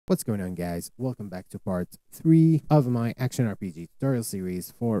What's going on, guys? Welcome back to part 3 of my action RPG tutorial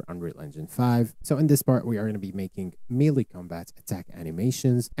series for Unreal Engine 5. So in this part, we are going to be making melee combat attack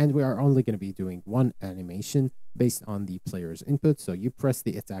animations, and we are only going to be doing one animation based on the player's input. So you press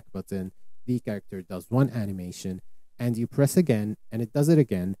the attack button, the character does one animation, and you press again, and it does it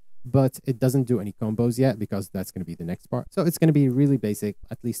again, but it doesn't do any combos yet because that's going to be the next part. So it's going to be really basic,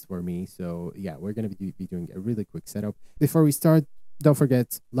 at least for me. So yeah, we're going to be doing a really quick setup. Before we start, don't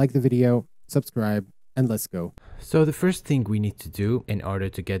forget, like the video, subscribe, and let's go. So the first thing we need to do in order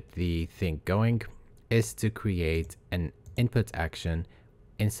to get the thing going is to create an input action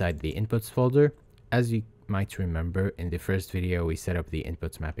inside the inputs folder. As you might remember, in the first video, we set up the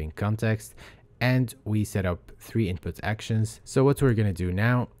inputs mapping context and we set up 3 input actions. So what we're going to do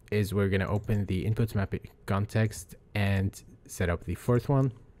now is we're going to open the input mapping context and set up the 4th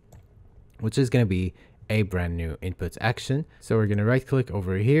one, which is going to be a brand new input action. So we're going to right click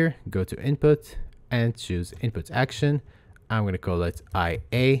over here, go to input and choose input action. I'm going to call it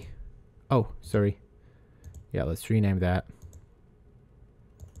IA. Oh, sorry. Yeah, let's rename that.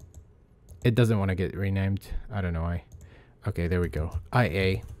 It doesn't want to get renamed. I don't know why. Okay, there we go.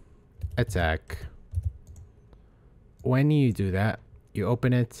 IA attack. When you do that, you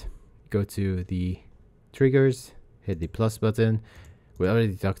open it, go to the triggers, hit the plus button. We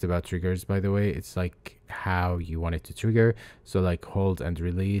already talked about triggers, by the way. It's like how you want it to trigger. So like hold and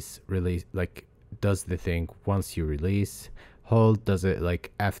release like does the thing once you release. Hold does it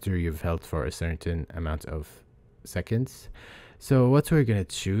like after you've held for a certain amount of seconds. So what we're going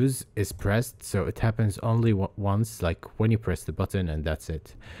to choose is pressed. So it happens only once, like when you press the button, and that's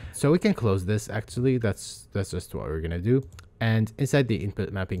it. So we can close this actually. That's just what we're going to do. And inside the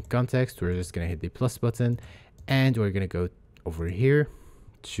input mapping context, we're just going to hit the plus button and we're going to go over here,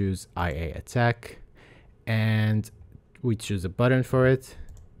 choose IA attack, and we choose a button for it.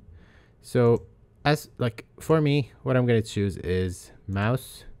 So as like for me, what I'm going to choose is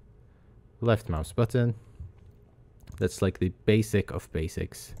mouse, left mouse button. That's like the basic of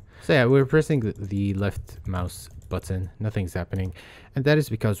basics. So yeah, we're pressing the left mouse button, nothing's happening, and that is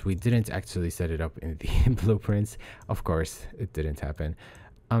because we didn't actually set it up in the blueprints. Of course it didn't happen.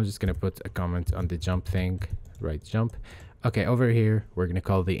 I'm just going to put a comment on the jump thing, right jump. Okay, over here, we're going to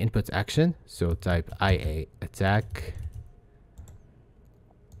call the input action. So type IA attack.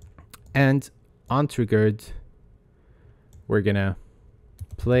 And on triggered, we're going to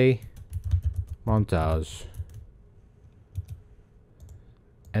play montage.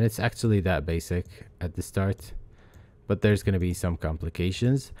 And it's actually that basic at the start, but there's going to be some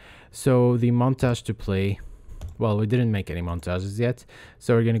complications. So the montage to play, well, we didn't make any montages yet,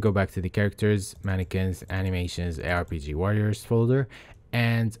 so we're going to go back to the characters, mannequins, animations, ARPG warriors folder,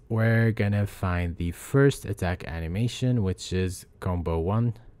 and we're going to find the first attack animation, which is combo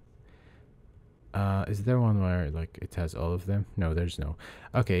 1. Is there one where like it has all of them? No, there's no.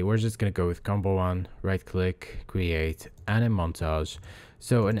 Okay, we're just going to go with combo 1, right click, create anim montage.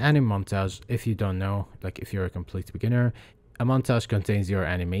 So an anim montage, if you don't know, like if you're a complete beginner, a montage contains your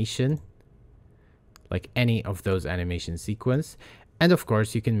animation, like any of those animation sequence. And of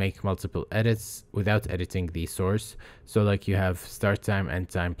course you can make multiple edits without editing the source. So like you have start time, end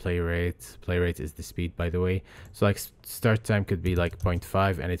time, play rate. Play rate is the speed, by the way. So like start time could be like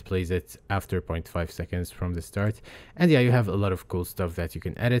 0.5 and it plays it after 0.5 seconds from the start. And yeah, you have a lot of cool stuff that you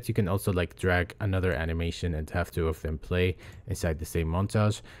can edit. You can also like drag another animation and have 2 of them play inside the same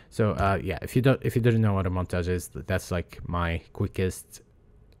montage. So yeah, if you didn't know what a montage is, that's like my quickest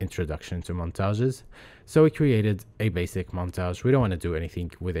introduction to montages. So we created a basic montage. We don't want to do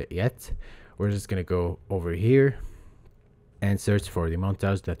anything with it yet. We're just going to go over here and search for the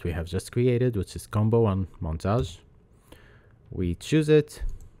montage that we have just created, which is combo 1 montage. We choose it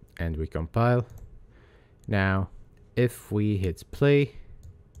and we compile. Now if we hit play,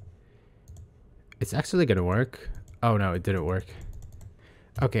 it's actually going to work. Oh no, it didn't work.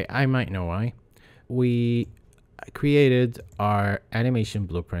 Okay, I might know why. We created our animation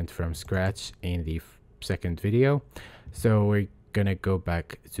blueprint from scratch in the second video, so we're gonna go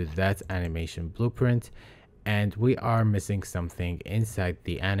back to that animation blueprint, and we are missing something inside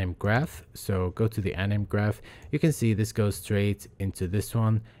the anim graph. So go to the anim graph. You can see this goes straight into this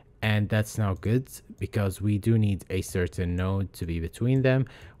one, and that's now good because we do need a certain node to be between them,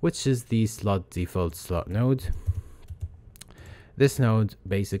 which is the slot default slot node. This node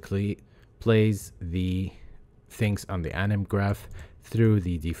basically plays the things on the anim graph through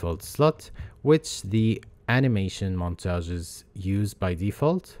the default slot, which the animation montages use by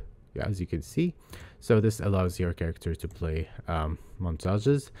default, as you can see. So this allows your character to play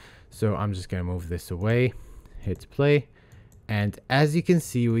montages. So I'm just going to move this away, hit play, And as you can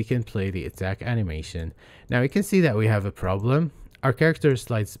see, we can play the attack animation. Now you can see that we have a problem. Our character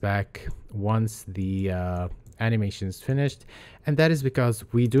slides back once the animation is finished, and that is because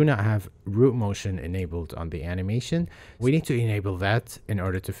we do not have root motion enabled on the animation. We need to enable that in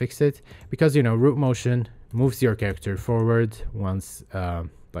order to fix it, because you know, root motion moves your character forward once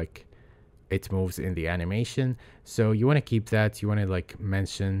like it moves in the animation. So you want to keep that. You want to like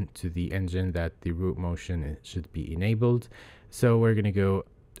mention to the engine that the root motion should be enabled. So we're going to go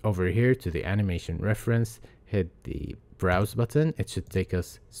over here to the animation reference, hit the browse button. It should take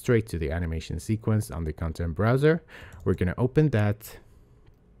us straight to the animation sequence on the content browser. We're going to open that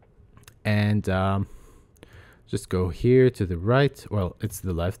and just go here to the right. Well, it's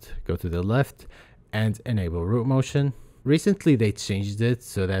the left. Go to the left and enable root motion. Recently they changed it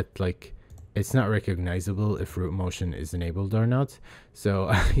so that like it's not recognizable if root motion is enabled or not. So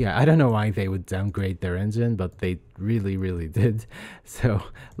yeah, I don't know why they would downgrade their engine, but they really did. So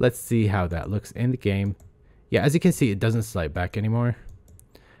let's see how that looks in the game. Yeah, as you can see, it doesn't slide back anymore.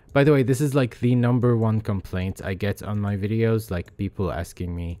 By the way, this is like the #1 complaint I get on my videos, like people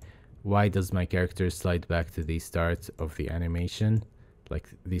asking me, why does my character slide back to the start of the animation, like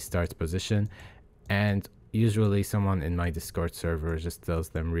the start position? And usually someone in my Discord server just tells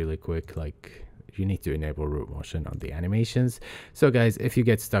them really quick, like, you need to enable root motion on the animations. So guys, if you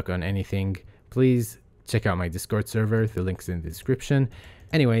get stuck on anything, please check out my Discord server. The link's in the description.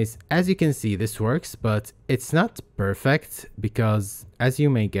 Anyways, as you can see, this works, but it's not perfect because, as you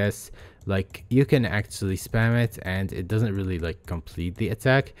may guess, like you can actually spam it and it doesn't really like complete the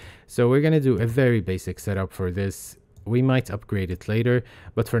attack. So we're gonna do a very basic setup for this. We might upgrade it later,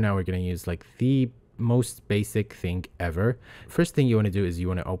 but for now we're gonna use like the most basic thing ever. First thing you want to do is you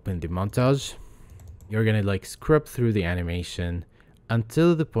want to open the montage. You're gonna like scrub through the animation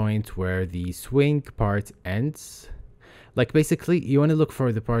until the point where the swing part ends. Like basically you want to look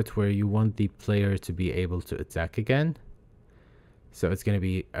for the part where you want the player to be able to attack again. So it's going to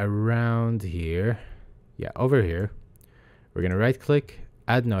be around here. Yeah, over here. We're going to right click,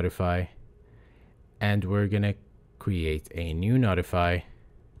 add notify, and we're going to create a new notify.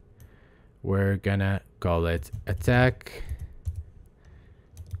 We're going to call it attack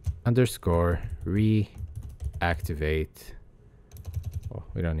underscore reactivate. Oh,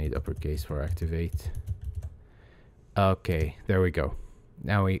 we don't need uppercase for activate. Okay, there we go.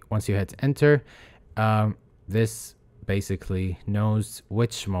 Now once you hit enter, this basically knows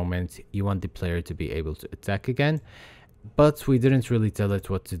which moment you want the player to be able to attack again, but we didn't really tell it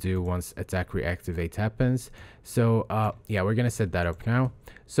what to do once attack reactivate happens. So yeah, we're gonna set that up now.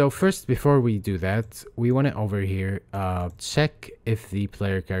 So first, before we do that, we want to over here check if the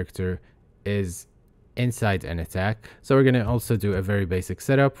player character is inside an attack. So we're gonna also do a very basic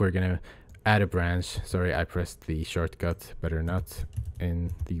setup. We're gonna add a branch. Sorry, I pressed the shortcut, better not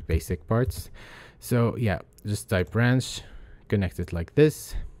in the basic parts. So yeah, just type branch, connect it like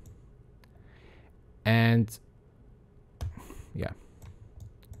this, and yeah,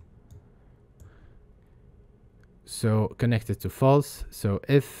 so connect it to false. So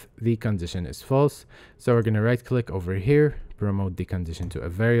if the condition is false, so we're gonna right click over here, promote the condition to a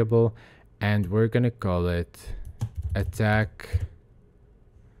variable, and we're gonna call it attack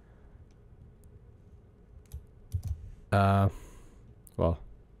well,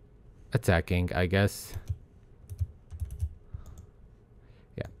 attacking, I guess.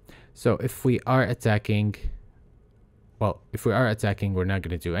 Yeah, so if we are attacking, well, if we are attacking, we're not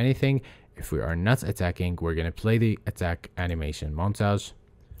going to do anything. If we are not attacking, we're going to play the attack animation montage.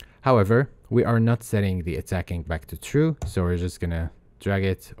 However, we are not setting the attacking back to true, so we're just going to drag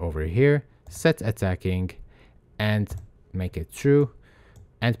it over here, set attacking, and make it true,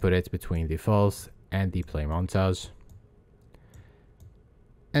 and put it between the false and the play montage.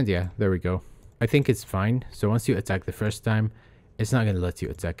 And yeah, there we go. I think it's fine. So once you attack the first time, it's not going to let you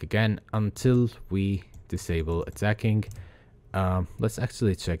attack again until we disable attacking. Let's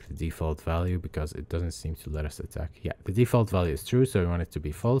actually check the default value because it doesn't seem to let us attack. Yeah, the default value is true, so we want it to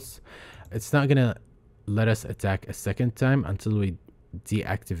be false. It's not going to let us attack a second time until we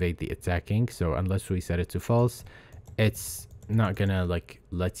deactivate the attacking. So unless we set it to false, it's not gonna like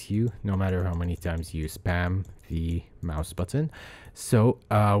let you, no matter how many times you spam the mouse button. So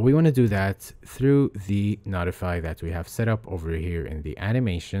we want to do that through the notify that we have set up over here in the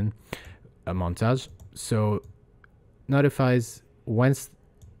animation montage. So notifies,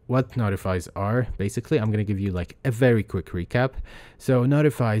 what notifies are, basically I'm going to give you like a very quick recap. So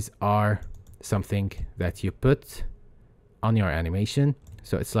notifies are something that you put on your animation.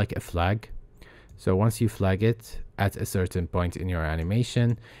 So it's like a flag. So once you flag it at a certain point in your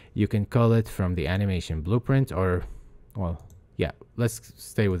animation, you can call it from the animation blueprint, or well, yeah, let's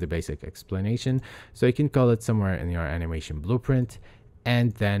stay with the basic explanation. So you can call it somewhere in your animation blueprint,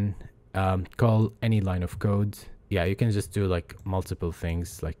 and then call any line of code. Yeah, you can just do like multiple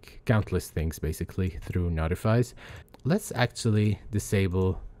things, like countless things basically through notifies. Let's actually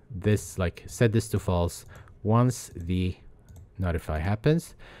disable this, like set this to false once the notify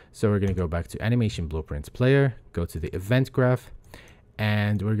happens. So we're going to go back to animation blueprint player, go to the event graph,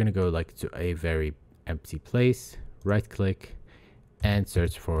 and we're going to go like to a very empty place, right click and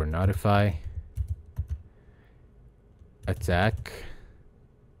search for notify, attack,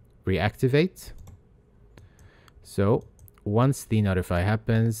 reactivate. So once the notify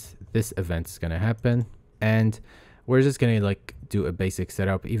happens, this event is going to happen, and we're just going to like do a basic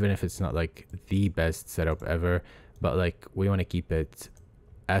setup, even if it's not like the best setup ever, but like we want to keep it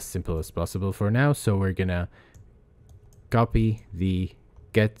as simple as possible for now. So we're going to copy the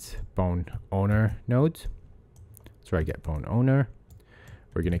get pawn owner node. Try get pawn owner.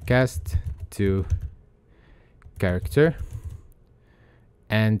 We're going to cast to character,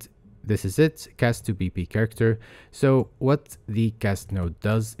 and this is it, cast to BP character. So what the cast node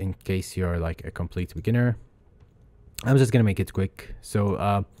does, in case you're like a complete beginner, I'm just gonna make it quick.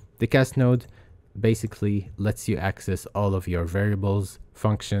 So the cast node basically lets you access all of your variables,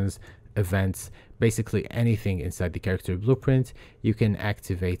 functions, events, basically anything inside the character blueprint. You can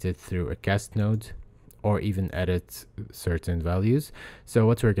activate it through a cast node or even edit certain values. So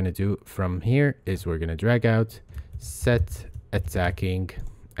what we're gonna do from here is we're gonna drag out set attacking,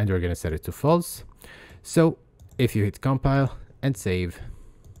 and we're going to set it to false. So if you hit compile and save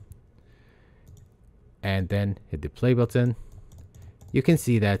and then hit the play button, you can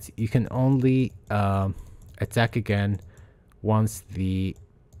see that you can only attack again once the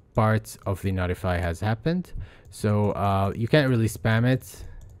part of the notify has happened. So you can't really spam it.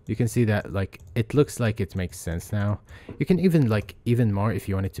 You can see that like it looks like it makes sense now. You can even like even more, if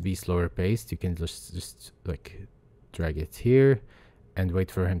you want it to be slower paced, you can just like drag it here and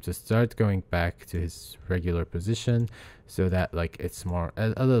wait for him to start going back to his regular position, so that like it's more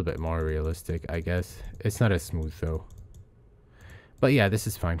a little bit more realistic, I guess. It's not as smooth though, but yeah, this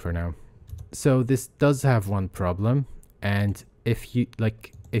is fine for now. So this does have one problem, and if you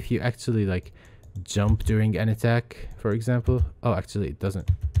actually like jump during an attack, for example, oh actually it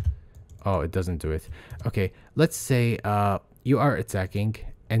doesn't, oh it doesn't do it. Okay, let's say you are attacking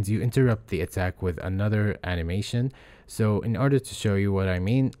and you interrupt the attack with another animation. So in order to show you what I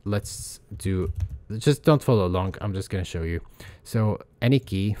mean, let's do, just don't follow along, I'm just going to show you. So any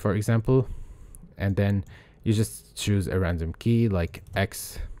key, for example, and then you just choose a random key like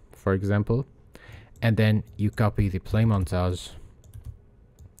X, for example, and then you copy the play montage.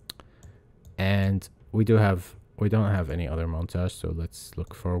 And we don't have any other montage, so let's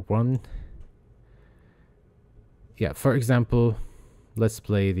look for one. Yeah, for example, let's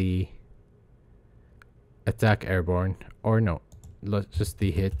play the attack airborne, or no, let's just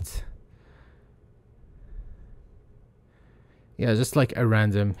the hit. Yeah, just like a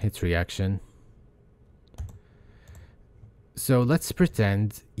random hit reaction. So let's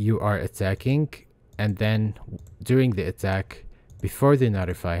pretend you are attacking, and then during the attack, before the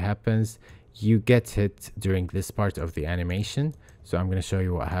notify happens, you get hit during this part of the animation. So I'm going to show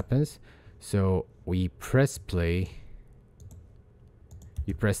you what happens. So we press play.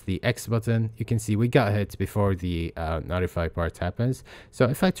 You press the X button, you can see we got hit before the notify part happens. So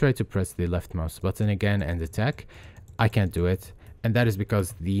if I try to press the left mouse button again and attack, I can't do it. And that is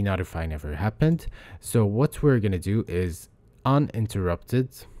because the notify never happened. So what we're going to do is uninterrupted,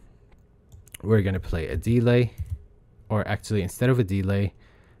 we're going to play a delay, or actually instead of a delay,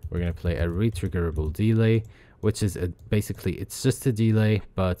 we're going to play a retriggerable delay, which is basically it's just a delay,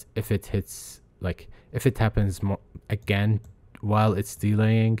 but if it hits, like if it happens more again while it's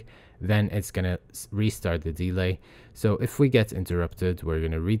delaying, then it's gonna restart the delay. So if we get interrupted, we're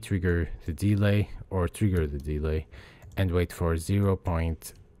gonna re-trigger the delay or trigger the delay and wait for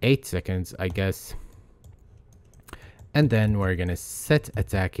 0.8 seconds, I guess. And then we're gonna set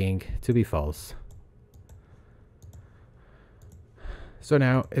attacking to be false. So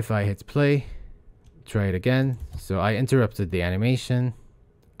now if I hit play, try it again. So I interrupted the animation,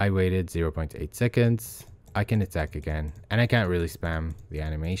 I waited 0.8 seconds, I can attack again, and I can't really spam the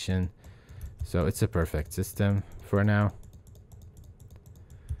animation. So it's a perfect system for now.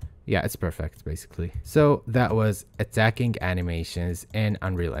 Yeah, it's perfect basically. So that was attacking animations in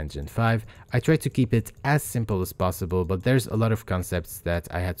Unreal Engine 5. I tried to keep it as simple as possible, but there's a lot of concepts that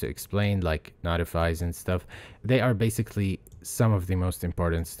I had to explain, like notifies and stuff. They are basically some of the most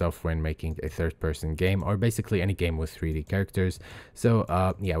important stuff when making a third-person game, or basically any game with 3D characters. So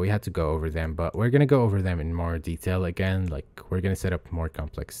yeah, we had to go over them, but we're gonna go over them in more detail again. Like, we're gonna set up more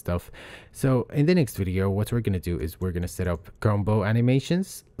complex stuff. So in the next video, what we're gonna do is we're gonna set up combo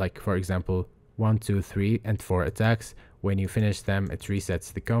animations, like for example 1, 2, 3, and 4 attacks. When you finish them, it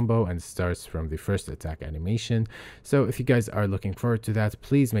resets the combo and starts from the first attack animation. So if you guys are looking forward to that,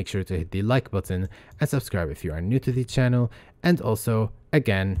 please make sure to hit the like button and subscribe if you are new to the channel. And also,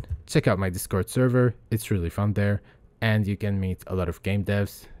 again, check out my Discord server. It's really fun there, and you can meet a lot of game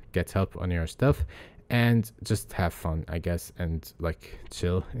devs, get help on your stuff, and just have fun, I guess, and like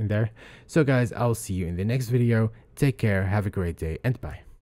chill in there. So guys, I'll see you in the next video. Take care, have a great day, and bye.